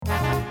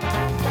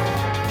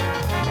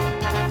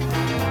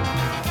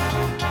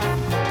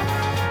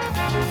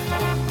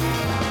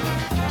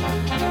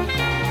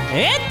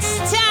It's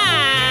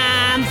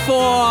time for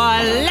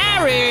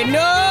Larry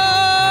Knows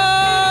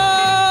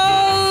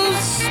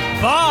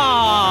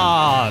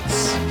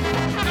Sports.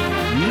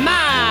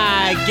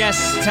 My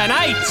guest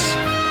tonight,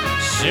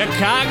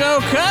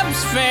 Chicago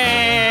Cubs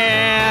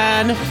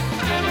fan,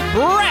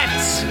 Brett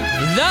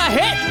the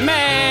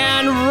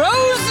Hitman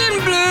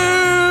Rosenbluth.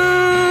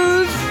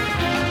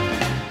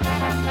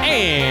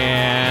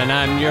 And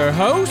I'm your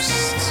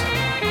host,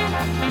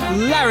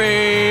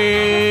 Larry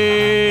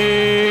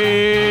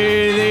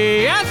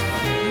the Athlete.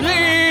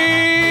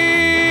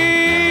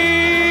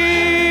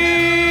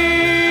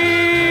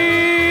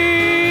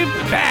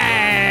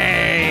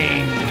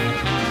 Bang!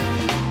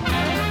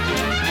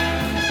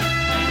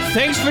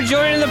 Thanks for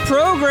joining the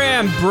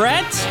program,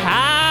 Brett.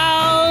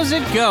 How's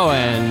it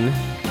going?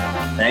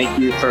 Thank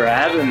you for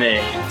having me.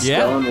 It's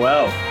going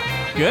well.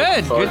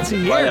 Good to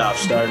hear. Playoffs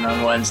starting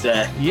on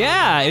Wednesday.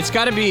 Yeah, it's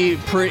got to be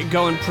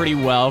going pretty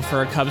well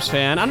for a Cubs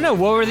fan. I don't know,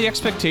 what were the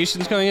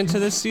expectations going into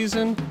this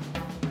season?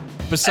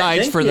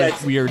 Besides for the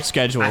weird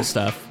schedule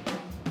stuff.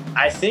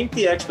 I think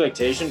the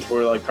expectations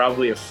were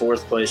probably a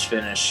fourth place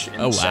finish in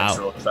the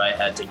Central, if I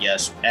had to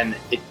guess. And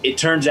it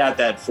turns out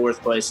that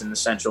fourth place in the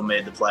Central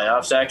made the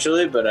playoffs,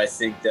 actually. But I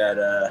think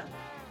that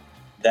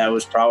that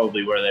was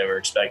probably where they were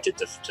expected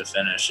to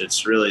finish.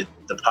 It's really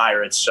the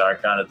Pirates are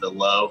kind of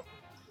low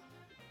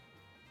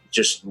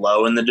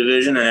in the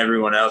division, and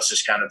everyone else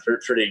is kind of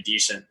pretty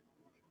decent.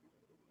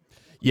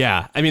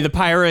 Yeah, I mean, the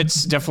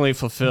Pirates definitely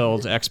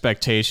fulfilled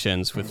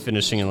expectations with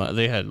finishing.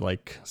 They had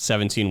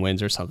 17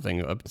 wins or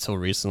something up until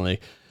recently.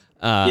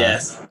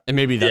 Yes. And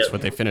maybe that's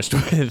what they finished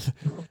with.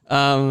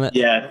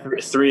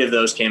 Three of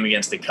those came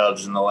against the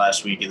Cubs in the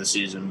last week of the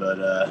season, but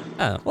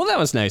well, that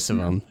was nice of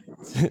them.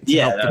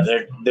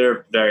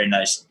 They're very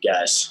nice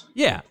guys.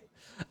 Yeah.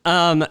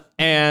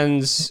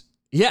 And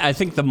yeah, I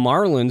think the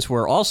Marlins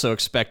were also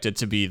expected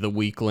to be the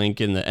weak link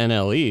in the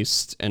NL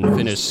East and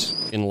finish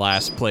in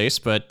last place,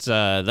 but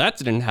that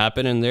didn't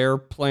happen, and they're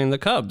playing the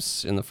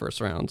Cubs in the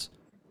first round.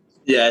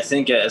 Yeah, I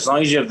think as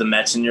long as you have the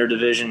Mets in your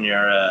division,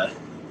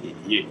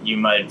 you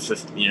might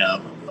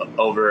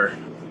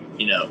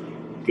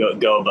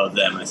go above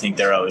them. I think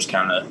they're always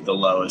kind of the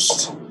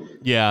lowest.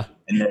 Yeah.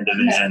 In their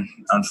division,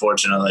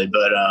 unfortunately.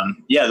 But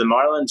the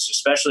Marlins,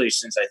 especially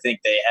since I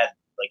think they had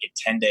a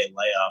 10-day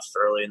layoff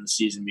early in the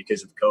season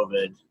because of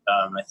COVID.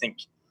 I'm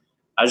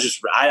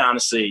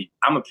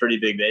a pretty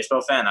big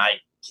baseball fan. I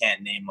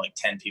can't name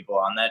 10 people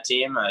on that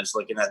team. I was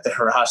looking at their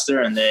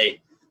roster, and they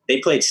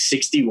played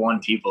 61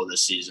 people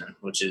this season,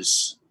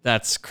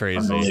 that's crazy.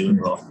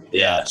 Unbelievable.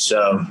 Yeah.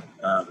 So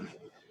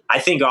I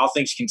think all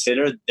things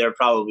considered, they're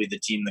probably the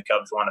team the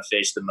Cubs want to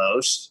face the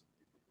most.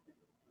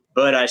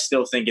 But I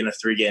still think in a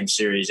 3-game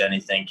series,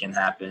 anything can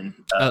happen.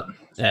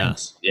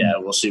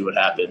 We'll see what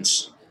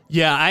happens.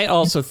 Yeah, I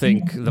also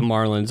think the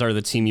Marlins are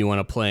the team you want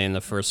to play in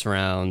the first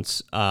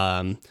round.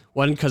 One,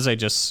 because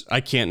I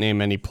can't name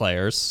any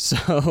players,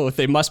 so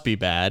they must be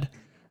bad,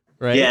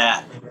 right?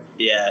 Yeah.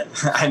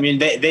 I mean,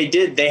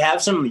 they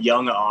have some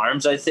young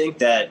arms. I think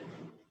that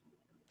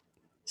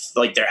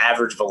their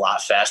average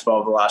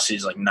fastball velocity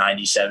is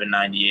 97,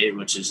 98,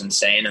 which is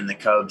insane. And the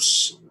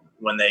Cubs,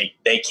 when they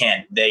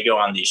go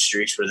on these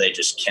streaks where they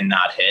just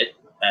cannot hit,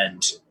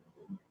 and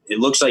it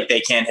looks like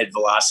they can't hit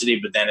velocity,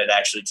 but then it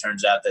actually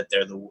turns out that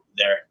they're the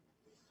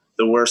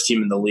worst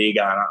team in the league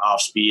on off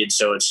speed.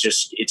 So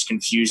it's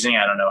confusing.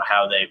 I don't know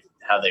how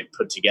they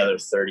put together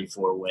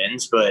 34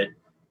 wins, but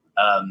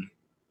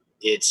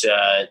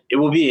it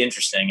will be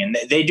interesting. And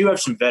they do have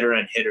some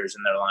veteran hitters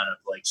in their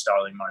lineup, like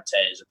Starling Marte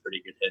is a pretty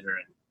good hitter,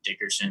 and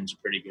Dickerson's a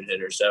pretty good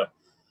hitter. So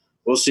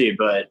we'll see.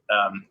 But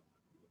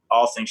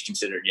all things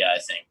considered, I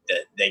think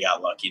that they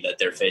got lucky that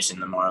they're facing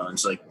the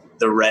Marlins.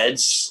 The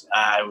Reds,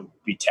 I would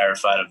be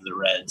terrified of the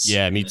Reds.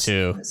 Yeah, me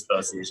too. This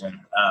postseason.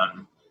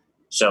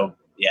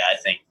 I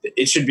think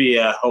it should be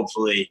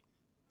hopefully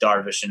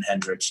Darvish and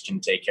Hendricks can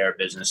take care of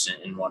business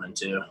in 1 and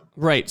 2.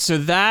 Right. So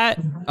that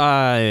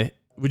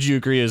would you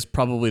agree is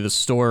probably the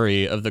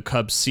story of the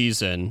Cubs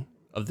season,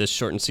 of this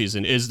shortened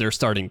season, is their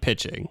starting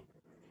pitching?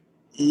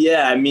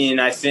 Yeah, I mean,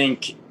 I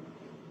think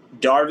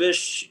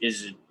Darvish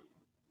is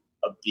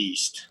a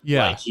beast.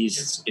 Yeah.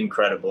 He's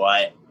incredible.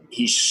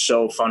 He's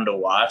so fun to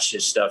watch.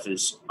 His stuff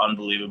is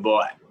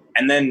unbelievable.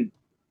 And then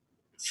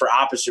for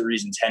opposite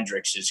reasons,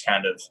 Hendricks is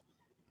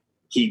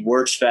he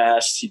works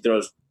fast. He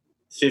throws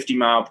 50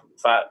 miles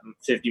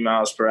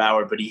per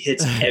hour, but he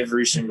hits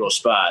every single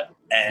spot.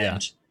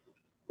 And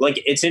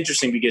it's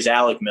interesting because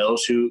Alec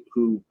Mills,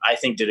 who I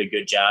think did a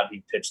good job,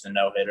 he pitched the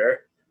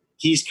no-hitter.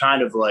 He's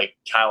kind of like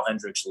Kyle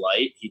Hendricks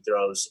light. He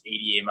throws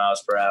 88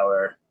 miles per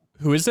hour.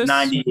 Who is this?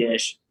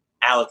 90-ish.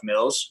 Alec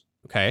Mills.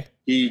 Okay.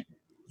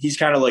 He's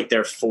kind of like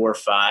their 4 or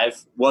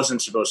 5.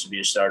 Wasn't supposed to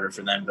be a starter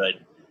for them, but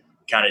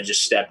kind of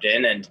just stepped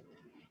in. And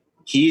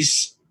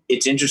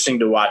it's interesting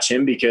to watch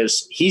him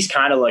because he's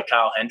kind of like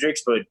Kyle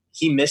Hendricks, but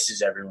he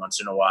misses every once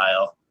in a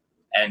while.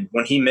 And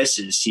when he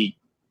misses, he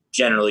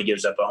generally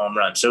gives up a home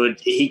run. So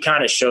he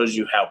kind of shows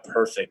you how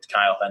perfect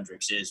Kyle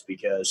Hendricks is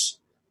because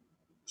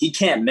he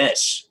can't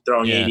miss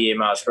throwing 88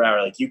 miles per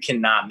hour. Like, you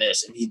cannot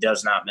miss, and he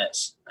does not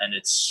miss, and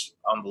it's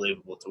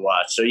unbelievable to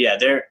watch. So yeah,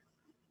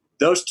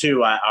 those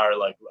two are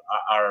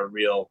a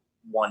real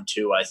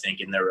 1-2, I think,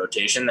 in their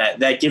rotation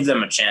that give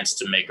them a chance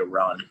to make a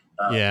run.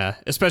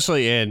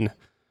 Especially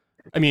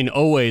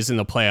always in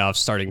the playoffs,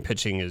 starting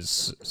pitching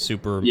is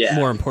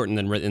more important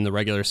than in the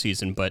regular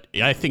season, but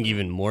I think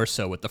even more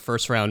so with the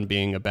first round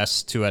being a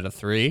best 2 out of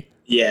 3.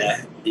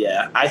 Yeah.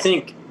 I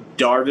think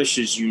Darvish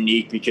is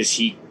unique because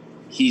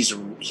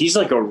he's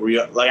like a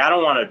real, like, I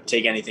don't want to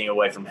take anything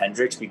away from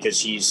Hendricks because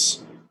he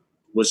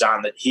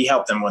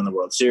helped them win the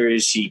World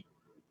Series. He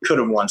could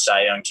have won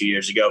Cy Young 2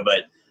 years ago,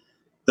 but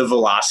the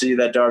velocity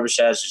that Darvish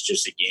has is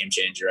just a game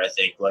changer, I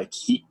think. Like,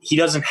 he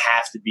doesn't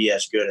have to be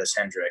as good as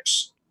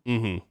Hendricks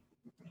to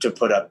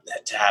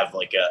have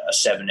like a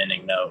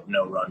 7-inning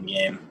no run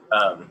game,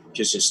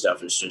 because his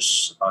stuff is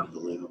just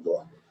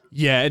unbelievable.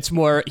 Yeah, it's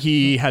more,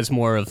 he has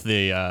more of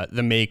the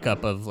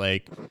makeup of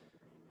a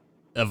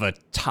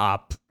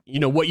top,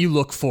 what you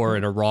look for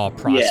in a raw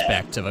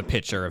prospect of a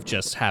pitcher, of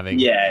just having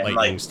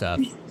lightning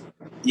stuff.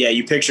 Yeah,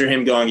 you picture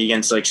him going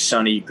against like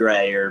Sonny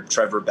Gray or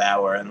Trevor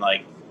Bauer, and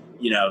like,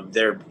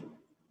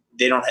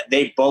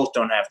 they both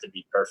don't have to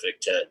be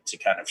perfect to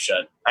kind of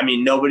shut. I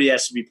mean, nobody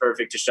has to be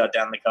perfect to shut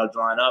down the Cubs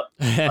lineup,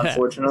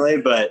 unfortunately,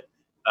 but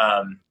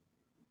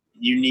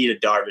you need a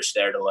Darvish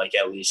there to like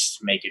at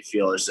least make it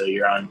feel as though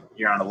you're on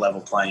a level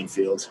playing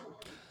field.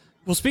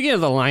 Well, speaking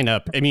of the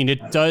lineup, I mean,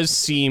 it does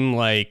seem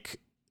like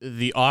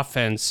the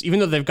offense, even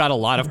though they've got a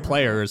lot of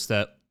players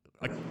that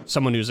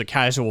someone who's a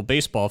casual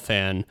baseball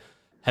fan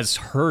has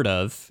heard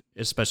of,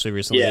 especially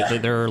recently,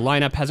 their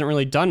lineup hasn't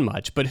really done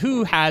much. But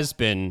who has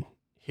been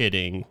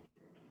hitting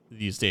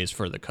these days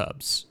for the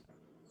Cubs?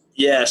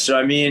 Yeah, so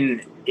I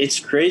mean, it's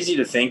crazy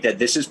to think that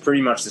this is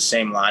pretty much the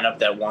same lineup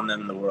that won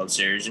them the World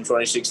Series in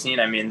 2016.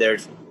 I mean,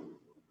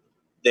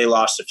 they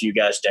lost a few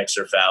guys,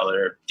 Dexter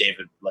Fowler,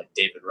 David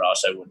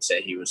Ross. I wouldn't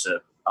say he was an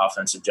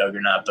offensive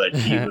juggernaut, but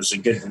he was a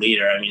good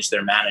leader. I mean, he's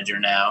their manager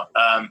now.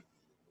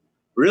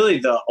 Really,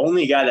 the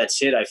only guy that's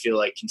hit, I feel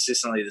like,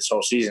 consistently this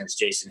whole season is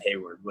Jason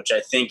Hayward, which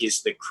I think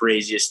is the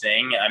craziest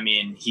thing. I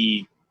mean,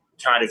 he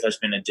kind of has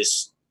been a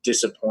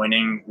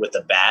disappointing with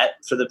a bat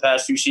for the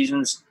past few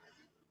seasons.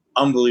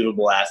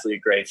 Unbelievable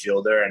athlete, great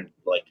fielder, and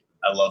like,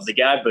 I love the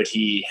guy, but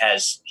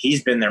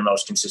he's been their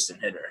most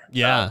consistent hitter.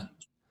 Yeah.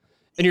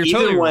 And you're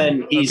even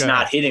when he's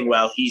not hitting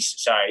well, he's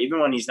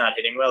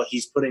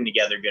putting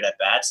together good at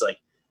bats. Like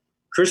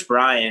Chris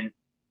Bryant,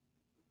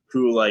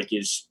 who like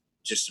is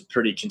just a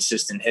pretty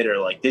consistent hitter.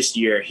 Like this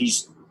year, he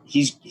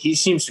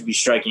seems to be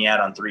striking out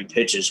on 3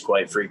 pitches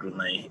quite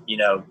frequently.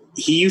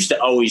 He used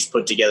to always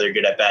put together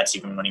good at bats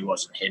even when he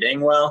wasn't hitting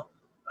well.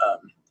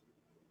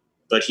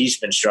 But he's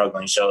been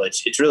struggling. So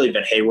it's really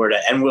been Hayward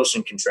and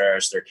Wilson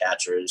Contreras, their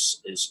catcher,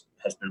 has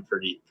been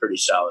pretty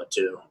solid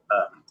too.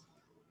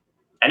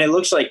 And it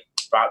looks like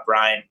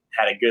Bryant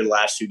had a good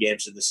last 2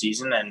 games of the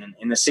season, and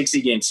in the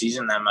 60-game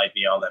season, that might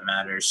be all that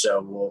matters.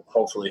 So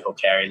hopefully he'll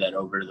carry that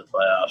over to the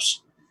playoffs.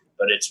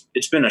 But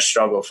it's been a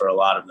struggle for a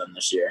lot of them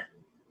this year.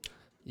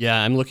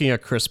 Yeah, I'm looking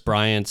at Chris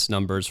Bryant's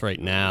numbers right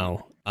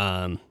now.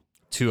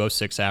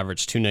 206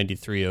 average,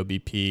 293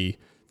 OBP,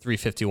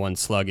 351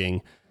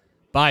 slugging.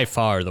 By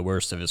far the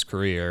worst of his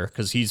career,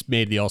 because he's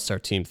made the All-Star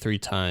team 3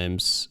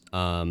 times.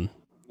 Won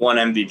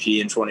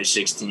MVP in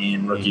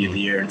 2016, Rookie of the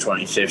Year in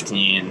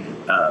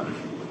 2015.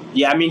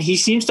 I mean, he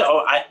seems to.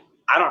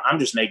 I'm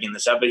just making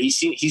this up, but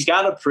he's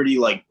got a pretty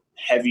like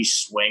heavy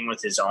swing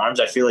with his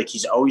arms. I feel like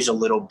he's always a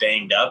little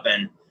banged up,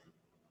 and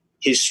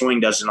his swing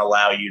doesn't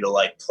allow you to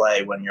like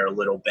play when you're a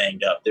little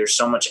banged up. There's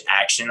so much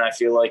action, I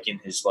feel like, in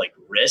his like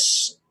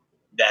wrists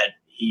that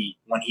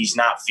when he's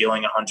not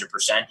feeling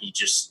 100%, he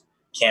just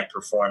can't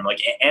perform. Like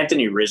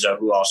Anthony Rizzo,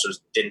 who also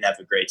didn't have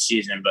a great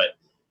season, but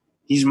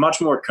he's much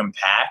more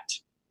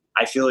compact.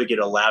 I feel like it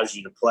allows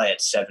you to play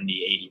at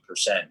 70,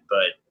 80%.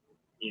 But,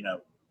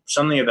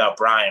 something about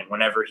Bryant,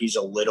 whenever he's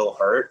a little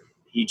hurt,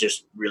 he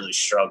just really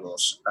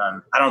struggles.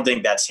 I don't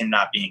think that's him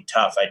not being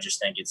tough. I just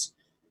think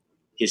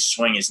his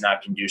swing is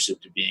not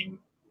conducive to being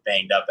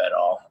banged up at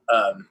all.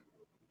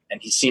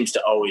 And he seems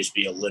to always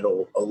be a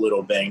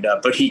little banged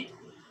up. But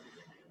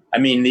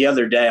the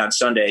other day on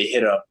Sunday, he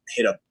hit a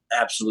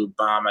absolute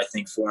bomb, I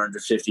think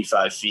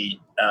 455 feet.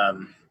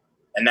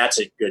 And that's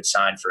a good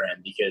sign for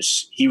him,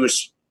 because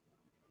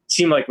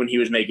seemed like when he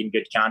was making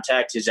good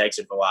contact, his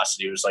exit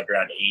velocity was like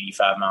around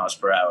 85 miles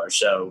per hour.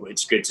 So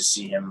it's good to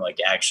see him like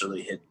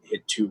actually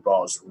hit 2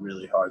 balls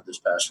really hard this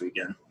past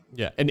weekend.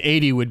 Yeah. And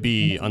 80 would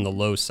be on the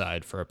low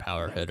side for a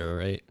power hitter,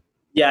 right?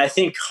 Yeah. I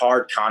think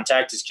hard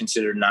contact is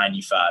considered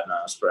 95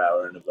 miles per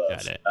hour and above.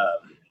 Got it.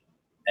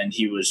 And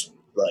he was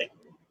like,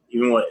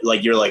 even what,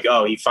 like, you're like,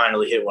 oh, he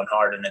finally hit one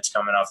hard and it's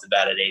coming off the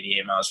bat at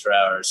 88 miles per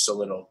hour. It's a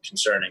little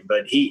concerning,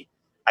 but he's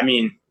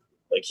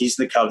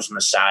the Cubs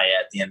messiah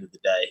at the end of the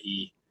day.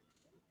 He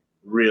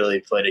really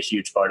played a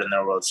huge part in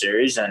their World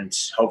Series, and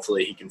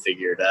hopefully he can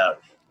figure it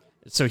out.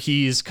 So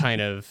he's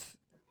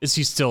is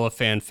he still a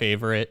fan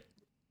favorite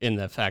in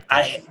the fact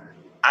that...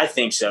 I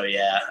think so,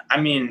 yeah. I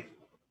mean,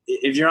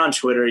 if you're on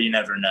Twitter, you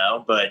never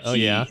know, but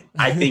yeah.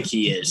 I think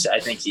he is. I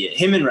think he is.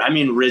 Him and, I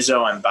mean,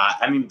 Rizzo and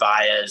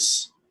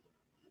Baez.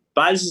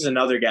 Baez is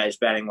another guy who's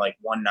batting like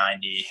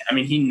 190. I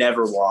mean, he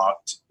never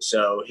walked,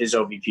 so his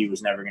OBP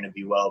was never going to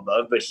be well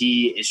above, but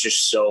he is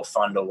just so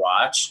fun to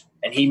watch,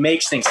 and he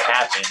makes things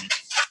happen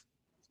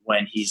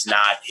when he's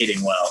not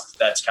hitting well.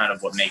 That's kind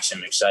of what makes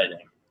him exciting.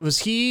 Was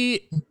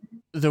he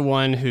the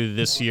one who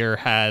this year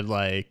had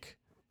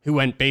who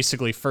went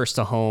basically first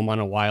to home on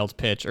a wild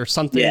pitch or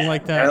something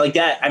like that? Like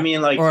that. I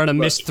mean, like, or on a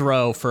missed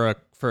throw for a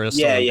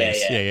stolen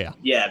base.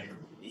 Yeah.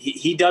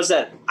 He does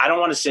that. I don't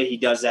want to say he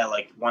does that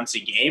like once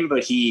a game,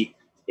 but he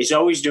is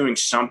always doing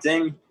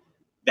something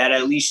that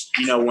at least,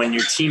 when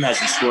your team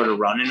hasn't scored a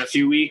run in a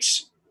few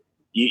weeks,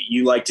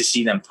 you like to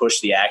see them push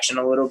the action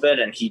a little bit,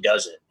 and he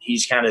does it.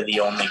 He's kind of the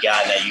only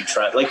guy that you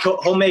try. Like,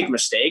 he'll make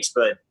mistakes,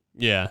 but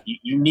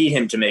you need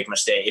him to make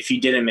mistakes. If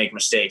he didn't make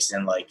mistakes,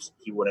 then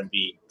he wouldn't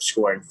be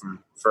scoring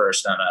from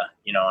first on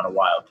a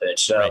wild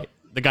pitch. So right.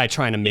 The guy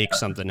trying to make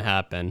something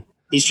happen.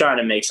 He's trying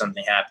to make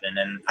something happen.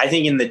 And I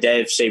think in the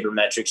day of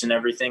sabermetrics and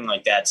everything,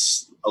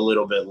 that's a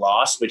little bit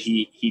lost, but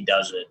he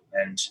does it.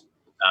 And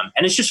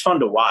it's just fun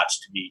to watch,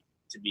 to be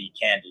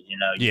candid.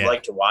 You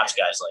like to watch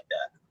guys like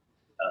that.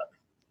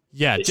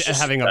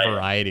 Having a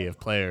variety of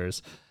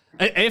players.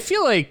 I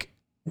feel like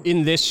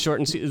in this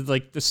shortened season,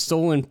 the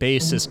stolen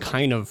base is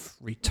kind of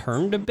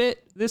returned a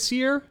bit this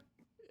year.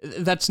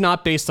 That's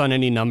not based on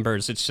any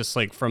numbers. It's just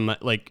from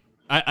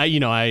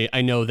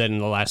I know that in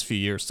the last few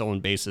years, stolen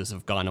bases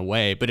have gone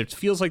away, but it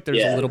feels like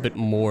there's a little bit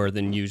more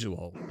than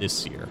usual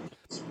this year.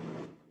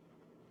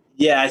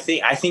 Yeah, I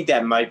think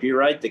that might be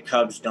right. The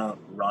Cubs don't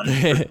run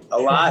a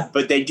lot,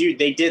 but they do.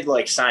 They did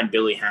sign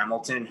Billy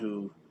Hamilton,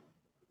 who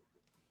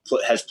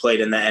has played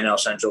in the NL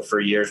Central for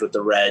years with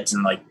the Reds,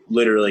 and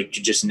literally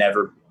could just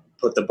never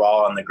put the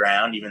ball on the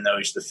ground, even though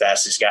he's the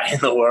fastest guy in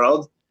the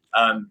world.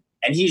 And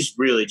he's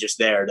really just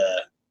there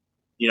to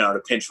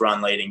pinch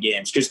run late in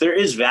games, because there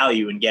is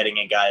value in getting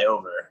a guy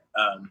over,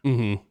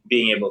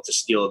 being able to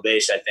steal a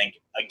base. I think,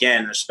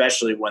 again,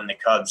 especially when the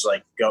Cubs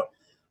go.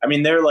 I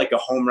mean, they're a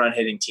home run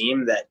hitting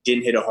team that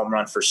didn't hit a home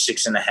run for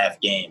 6.5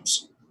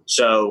 games.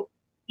 So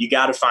you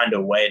got to find a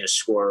way to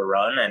score a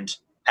run, and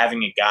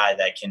having a guy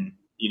that can,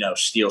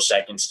 steal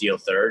second, steal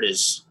third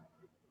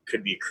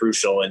could be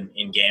crucial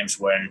in games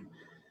when,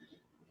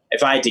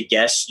 if I had to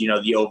guess,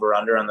 the over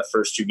under on the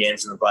first 2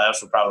 games in the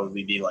playoffs would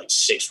probably be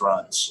 6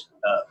 runs.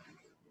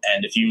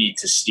 And if you need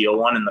to steal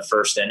one in the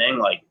first inning,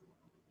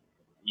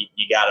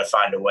 you got to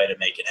find a way to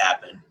make it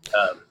happen.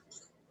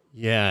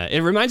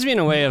 It reminds me in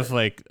a way of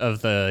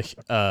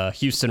the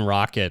Houston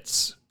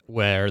Rockets,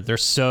 where they're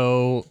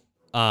so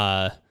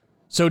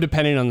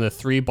dependent on the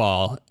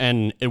 3-ball,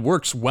 and it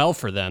works well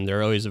for them.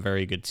 They're always a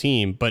very good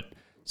team, but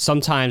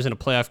sometimes in a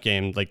playoff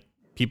game,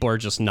 people are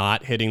just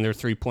not hitting their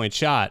 3-point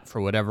shot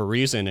for whatever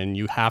reason, and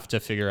you have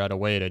to figure out a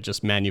way to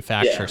just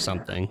manufacture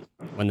something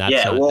when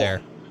that's not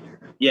there.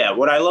 Yeah,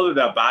 what I love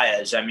about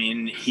Baez, I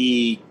mean,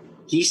 he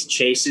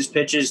chases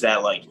pitches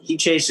that he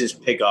chases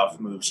pickoff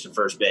moves to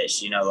first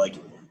base.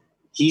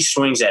 He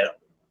swings at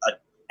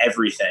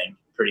everything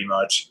pretty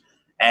much,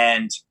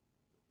 and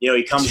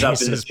he comes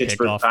up in the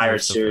Pittsburgh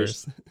Pirates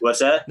series. What's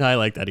that? No, I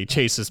like that he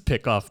chases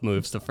pickoff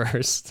moves to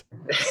first.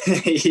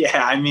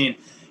 Yeah, I mean,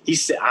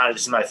 he's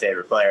my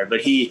favorite player,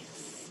 but he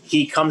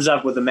comes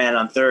up with a man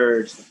on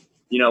third,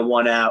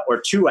 1 out or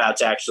 2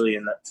 outs actually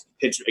in the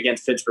pitch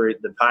against Pittsburgh,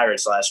 the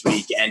Pirates last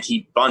week, and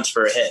he bunts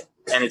for a hit.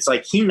 And it's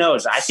he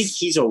knows. I think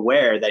he's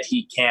aware that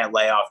he can't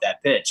lay off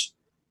that pitch,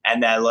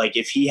 and that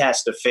if he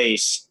has to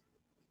face,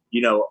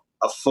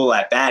 a full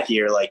at bat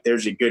here,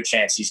 there's a good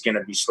chance he's going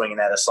to be swinging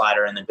at a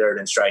slider in the dirt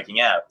and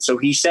striking out. So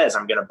he says,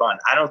 "I'm going to bunt."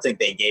 I don't think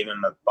they gave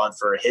him a bunt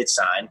for a hit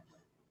sign,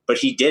 but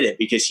he did it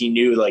because he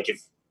knew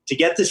if to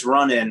get this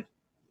run in,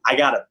 I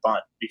got to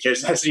bunt,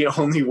 because that's the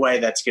only way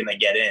that's going to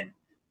get in.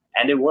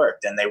 And it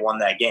worked, and they won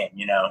that game,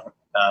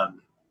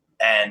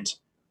 and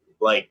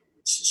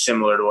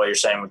similar to what you're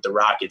saying with the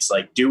Rockets,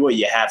 do what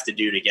you have to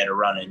do to get a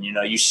run in.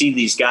 You see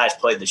these guys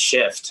play the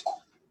shift,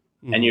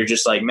 and you're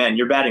just man,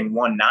 you're batting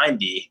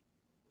 190.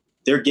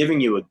 They're giving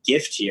you a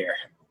gift here.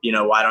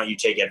 Why don't you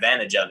take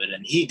advantage of it?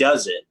 And he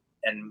does it,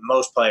 and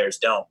most players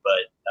don't, but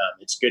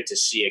it's good to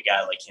see a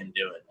guy like him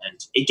do it. And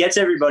it gets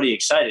everybody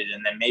excited,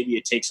 and then maybe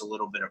it takes a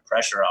little bit of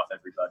pressure off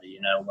everybody,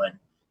 when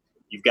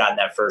you've gotten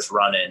that first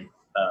run in.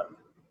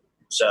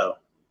 So,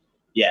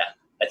 yeah,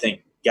 I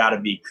think got to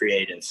be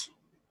creative.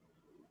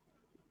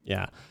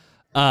 Yeah.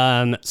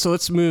 So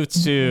let's move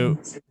to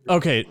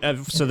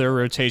so their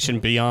rotation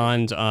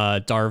beyond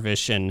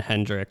Darvish and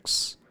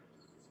Hendricks.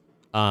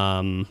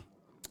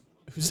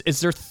 Is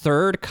their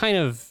third kind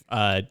of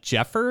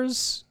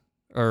Jeffers?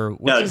 Or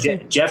no,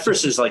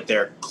 Jeffers is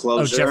their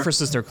closer. Oh, Jeffers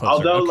is their closer.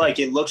 Although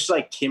it looks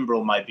like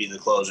Kimbrel might be the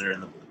closer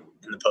in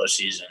the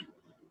postseason,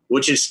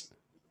 which is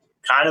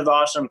kind of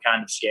awesome,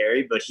 kind of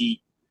scary. But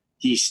he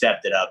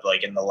stepped it up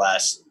in the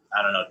last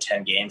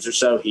 10 games or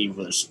so. He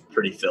was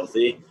pretty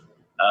filthy.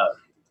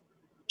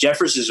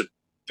 Jeffers has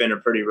been a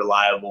pretty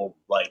reliable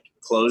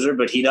closer,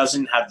 but he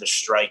doesn't have the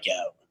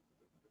strikeout.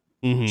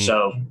 Mm-hmm.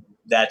 So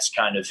that's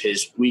kind of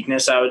his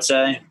weakness, I would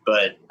say.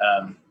 But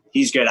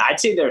he's good. I'd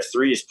say their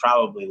 3 is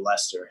probably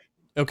Leicester.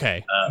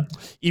 Okay.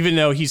 Even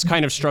though he's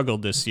kind of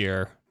struggled this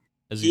year.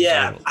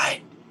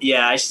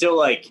 I still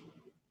like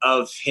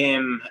of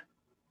him.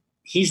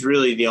 He's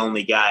really the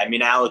only guy. I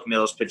mean, Alec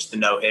Mills pitched the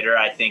no-hitter.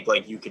 I think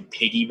like you could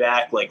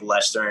piggyback like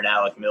Leicester and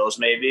Alec Mills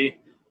maybe.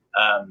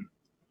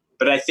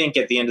 But I think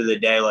at the end of the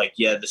day, like,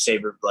 yeah,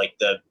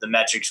 the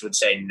metrics would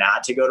say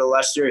not to go to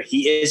Leicester.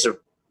 He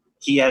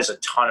has a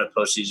ton of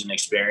postseason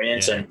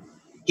experience, and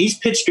he's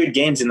pitched good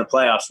games in the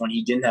playoffs when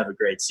he didn't have a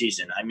great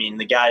season. I mean,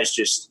 the guy's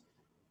just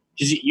 –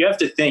 because you have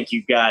to think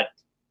you've got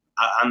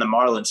 – on the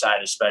Marlins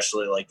side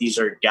especially, like these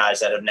are guys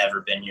that have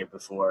never been here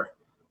before.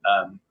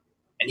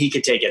 And he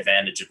could take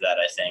advantage of that,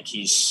 I think.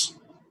 He's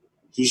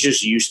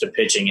just used to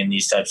pitching in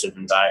these types of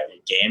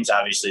games.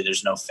 Obviously,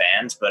 there's no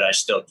fans, but I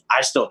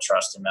still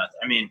trust him.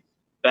 I mean,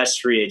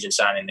 best free agent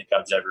signing the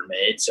Cubs ever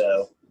made.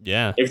 So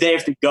yeah, if they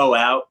have to go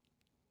out,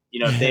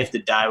 if they have to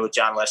die with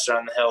John Lester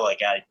on the hill,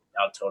 like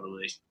I'll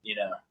totally,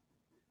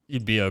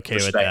 you'd be okay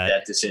with respect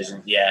that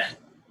decision. Yeah.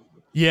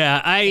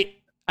 Yeah,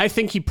 I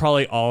think he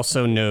probably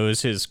also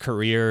knows his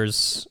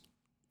career's.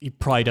 He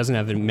probably doesn't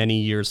have many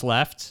years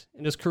left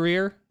in his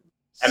career.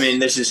 I mean,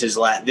 this is his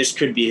last. This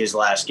could be his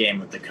last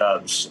game with the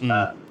Cubs.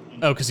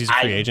 Because he's a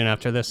free agent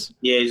after this.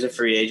 Yeah, he's a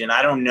free agent.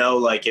 I don't know,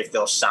 like if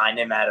they'll sign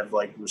him out of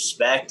like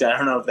respect. I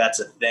don't know if that's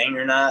a thing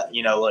or not.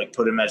 Like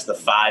put him as the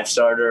 5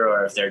 starter,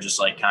 or if they're just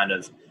like kind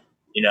of,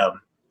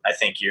 I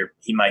think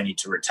he might need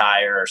to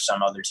retire, or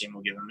some other team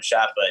will give him a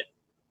shot. But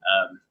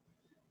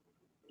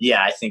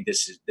yeah, I think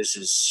this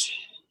is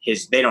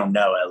his. They don't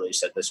know, at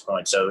least at this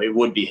point. So it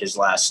would be his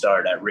last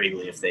start at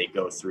Wrigley if they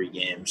go 3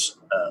 games.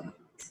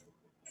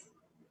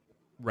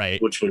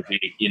 Right. Which would be,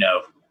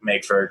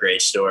 make for a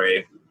great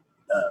story,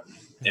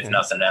 if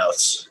nothing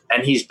else.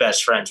 And he's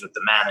best friends with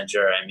the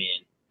manager. I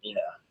mean,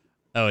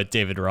 Oh,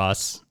 David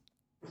Ross.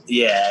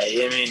 Yeah.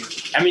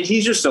 I mean,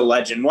 he's just a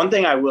legend. One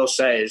thing I will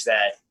say is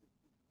that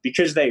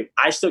because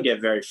I still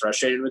get very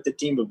frustrated with the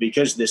team, but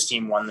because this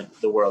team won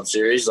the World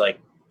Series, like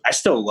I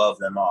still love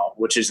them all,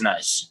 which is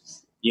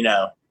nice.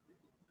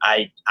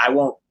 I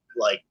won't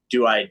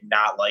do I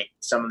not like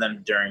some of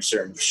them during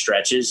certain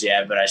stretches?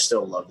 Yeah, but I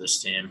still love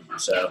this team.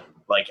 So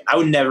I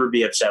would never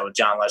be upset with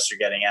John Lester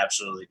getting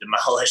absolutely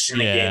demolished in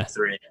Game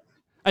 3.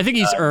 I think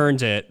he's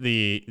earned it.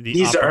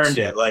 He's earned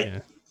it.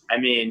 I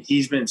mean,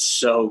 he's been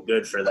so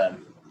good for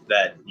them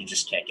that you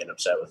just can't get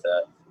upset with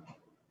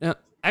that.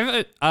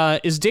 Now,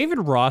 is David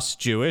Ross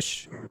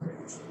Jewish?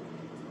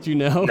 Do you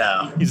know?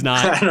 No, he's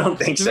not. I don't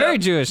think it's so. A very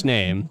Jewish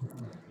name.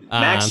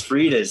 Max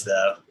Fried is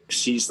though.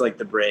 She's like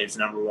the Braves'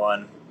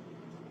 #1.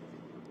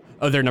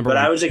 Oh, they're number 1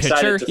 But I was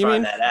excited pitcher, to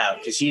find that out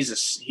because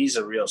he's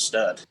a real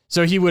stud.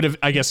 So he would have,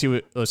 I guess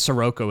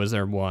Soroka was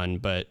their 1,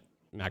 but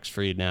Max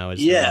Fried now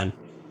is their 1.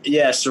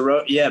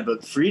 Yeah,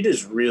 but Fried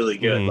is really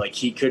good. Like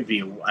he could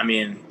be. I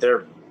mean,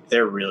 they're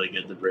really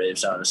good. The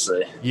Braves,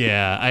 honestly.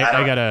 Yeah,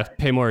 I gotta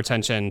pay more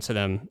attention to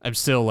them. I'm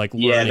still learning.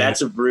 Yeah,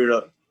 that's a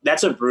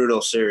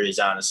brutal series.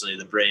 Honestly,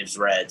 the Braves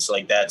Reds.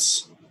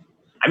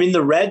 I mean,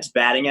 the Reds'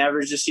 batting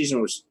average this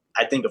season was,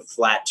 I think, a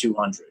flat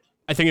 200.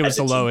 I think it was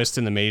the lowest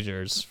in the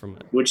majors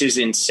which is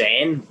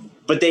insane.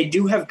 But they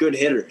do have good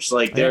hitters.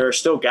 There are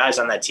still guys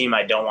on that team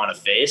I don't want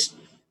to face.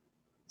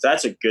 So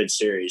that's a good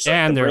series.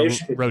 And their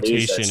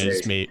rotation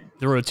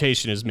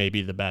is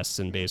maybe the best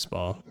in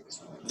baseball.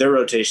 Their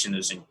rotation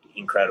is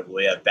incredible.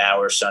 We have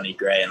Bauer, Sonny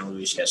Gray, and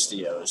Luis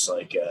Castillo is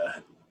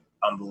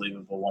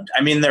unbelievable one.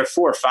 I mean, their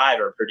 4 or 5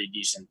 are pretty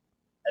decent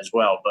as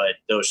well, but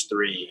those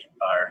 3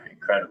 are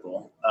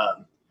incredible.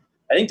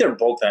 I think their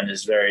bullpen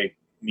is very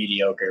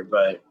mediocre,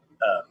 but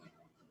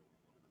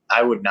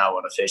I would not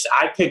want to face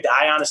it.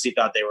 I honestly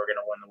thought they were going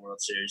to win the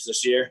World Series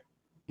this year.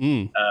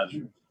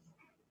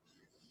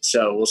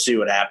 So we'll see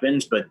what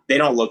happens, but they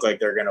don't look like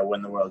they're going to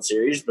win the World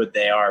Series, but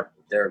they're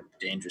a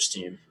dangerous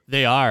team.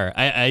 They are.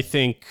 I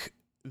think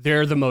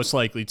they're the most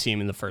likely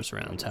team in the first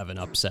round to have an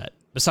upset,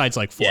 besides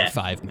 4 or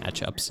 5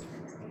 matchups.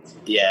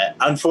 Yeah.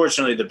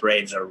 Unfortunately, the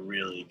Braves are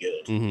really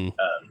good.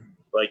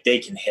 They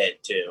can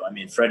hit too. I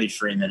mean, Freddie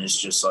Freeman is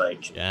just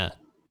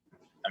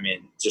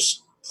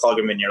just plug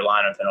him in your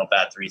lineup and he'll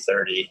bat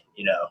 330,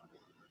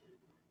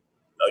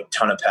 a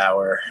ton of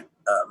power.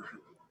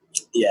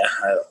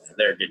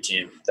 They're a good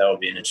team. That will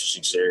be an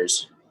interesting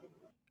series.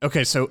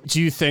 Okay, so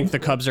do you think the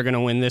Cubs are going to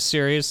win this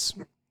series?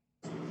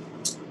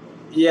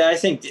 Yeah, I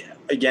think,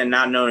 again,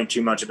 not knowing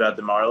too much about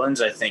the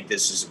Marlins, I think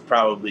this is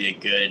probably a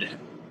good,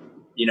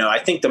 I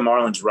think the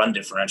Marlins run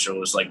differential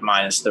was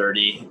minus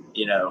 30,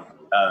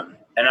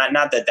 and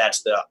not that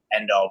that's the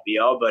end all be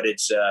all, but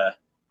it's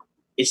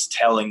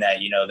telling that,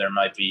 there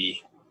might be,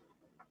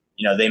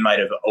 they might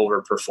have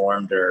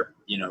overperformed or,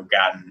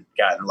 gotten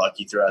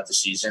lucky throughout the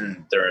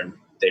season.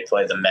 They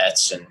play the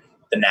Mets, and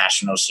the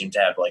Nationals seem to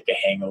have a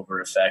hangover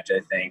effect,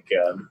 I think,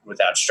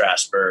 without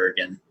Strasburg.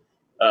 And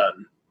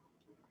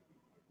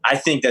I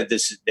think that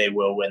they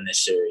will win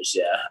this series.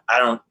 Yeah. I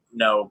don't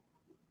know,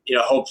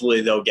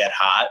 hopefully they'll get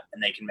hot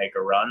and they can make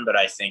a run, but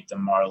I think the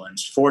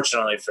Marlins,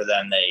 fortunately for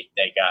them, they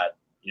got,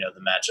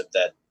 the matchup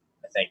that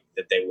I think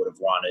that they would have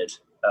wanted.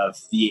 Of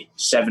the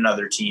 7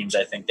 other teams,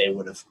 I think they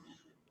would have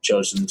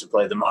chosen to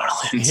play the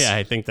Marlins. Yeah,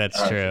 I think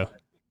that's true.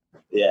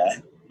 Yeah.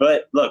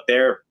 But look, they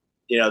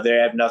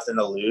have nothing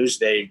to lose.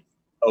 They've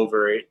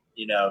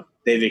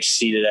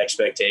exceeded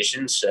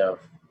expectations. So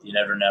you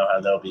never know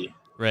how they'll be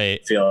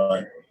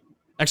feeling.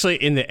 Actually,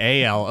 in the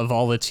AL, of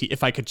all the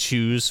if I could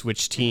choose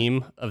which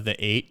team of the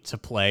 8 to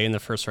play in the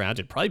first round,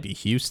 it'd probably be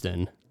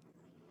Houston.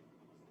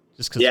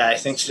 Just cause I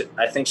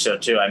think so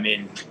too. I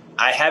mean,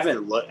 I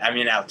haven't looked. I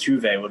mean,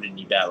 Altuve, what did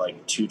he bat,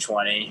 like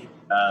 220?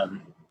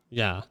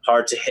 Yeah,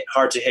 hard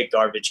to hit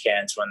garbage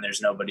cans when there's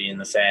nobody in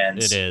the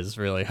fans. It is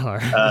really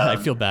hard. I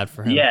feel bad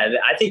for him. Yeah,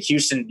 I think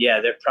Houston. Yeah,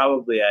 they're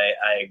probably.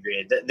 I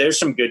agree. There's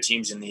some good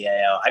teams in the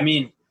AL. I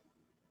mean,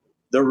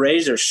 the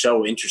Rays are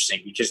so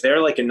interesting because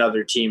they're like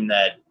another team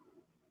that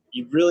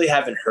you really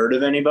haven't heard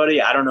of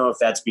anybody. I don't know if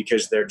that's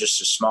because they're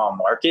just a small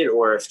market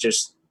or if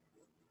just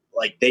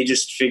like they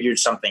just figured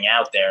something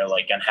out there,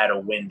 like on how to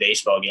win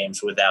baseball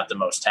games without the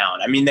most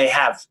talent. I mean, they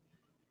have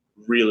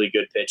really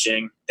good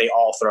pitching. They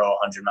all throw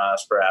 100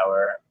 miles per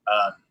hour.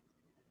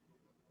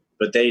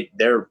 But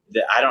they're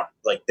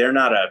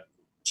not a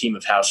team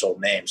of household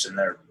names, and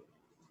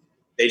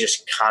they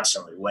just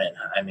constantly win.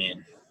 I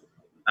mean,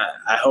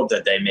 I hope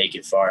that they make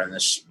it far in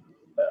this.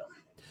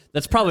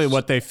 That's probably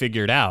what they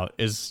figured out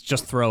is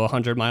just throw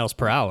 100 miles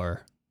per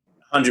hour.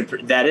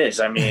 100. That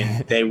is. I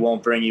mean, they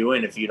won't bring you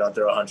in if you don't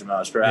throw 100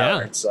 miles per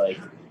hour. It's like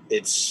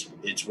it's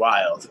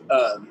wild.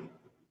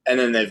 And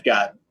then they've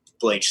got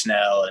Blake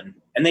Snell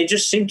and they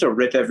just seem to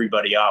rip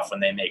everybody off when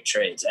they make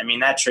trades. I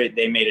mean,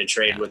 they made a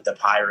trade with the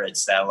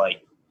Pirates that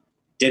like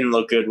didn't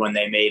look good when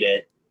they made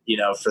it,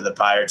 for the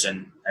Pirates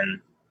and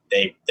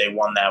they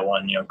won that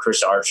one.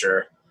 Chris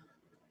Archer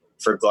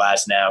for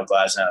Glasnow.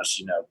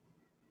 Glasnow's a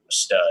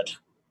stud.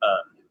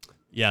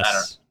 Yes.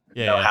 I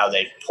don't know how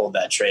they pulled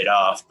that trade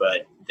off,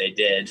 but they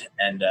did.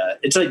 And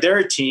it's like they're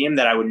a team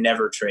that I would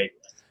never trade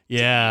with.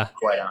 Yeah. To be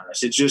quite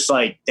honest. It's just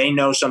like they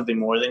know something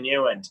more than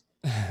you, and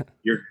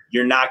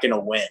you're not going to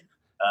win.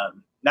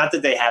 Not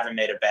that they haven't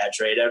made a bad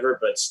trade ever,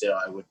 but still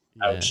I would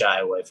shy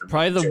away from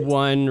probably the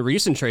one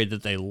recent trade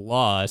that they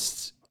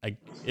lost,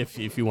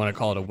 if you want to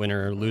call it a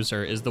winner or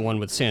loser, is the one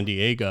with San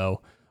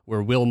Diego,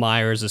 where Will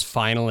Myers is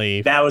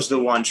finally... That was the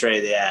one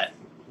trade they had.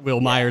 Will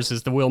Myers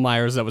is the Will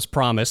Myers that was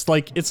promised.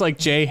 Like it's like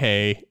Jay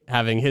Hay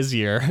having his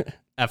year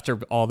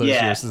after all those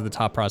years as the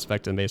top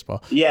prospect in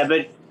baseball. Yeah,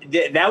 but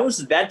that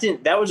was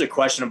a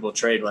questionable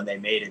trade when they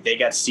made it. They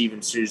got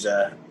Steven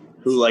Souza,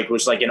 who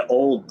was an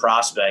old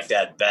prospect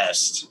at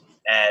best.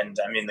 And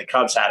I mean, the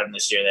Cubs had him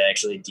this year. They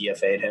actually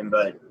DFA'd him,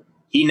 but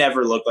he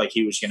never looked like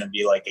he was going to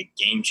be like a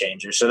game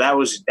changer. So that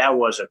was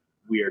a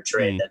weird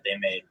trade that they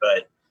made.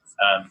 But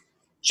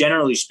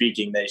generally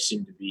speaking, they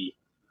seem to be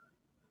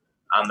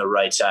on the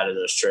right side of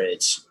those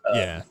trades.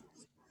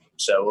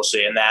 So we'll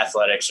see. And the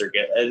Athletics are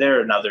good. They're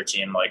another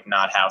team, like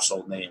not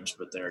household names,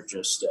 but they're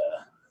just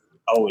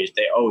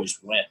they always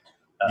win.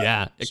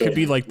 It could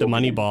be like the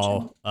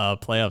Moneyball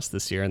playoffs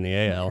this year in the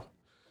AL.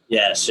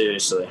 Yeah,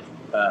 seriously.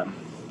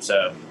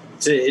 So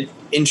it's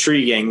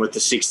intriguing with the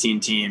 16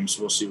 teams.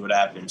 We'll see what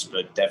happens,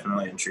 but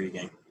definitely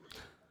intriguing.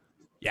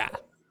 Yeah.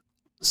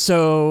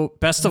 So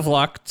best of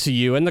luck to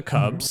you and the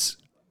Cubs.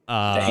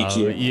 Thank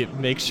you. You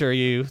make sure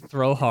you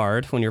throw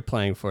hard when you're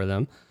playing for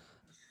them.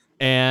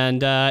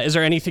 And is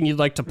there anything you'd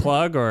like to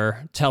plug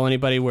or tell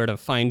anybody where to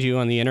find you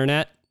on the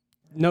internet?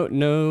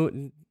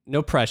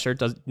 No pressure.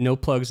 No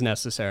plugs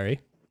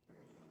necessary.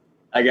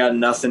 I got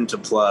nothing to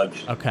plug.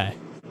 Okay.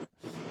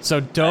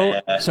 So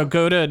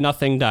go to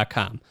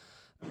nothing.com.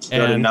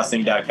 Go to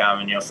nothing.com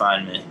and you'll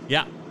find me.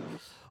 Yeah.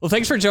 Well,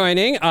 thanks for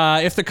joining.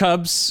 If the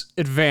Cubs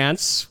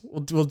advance,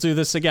 we'll do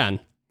this again.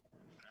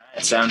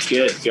 Sounds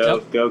good.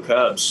 Go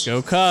Cubs.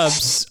 Go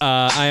Cubs.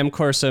 I am, of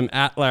course,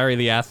 at Larry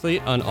the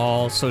Athlete on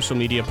all social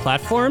media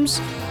platforms.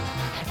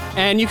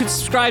 And you can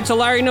subscribe to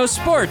Larry Knows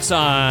Sports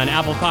on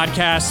Apple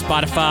Podcasts,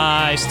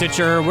 Spotify,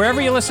 Stitcher,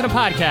 wherever you listen to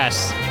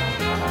podcasts.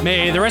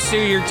 May the rest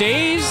of your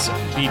days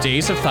be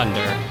days of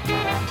thunder.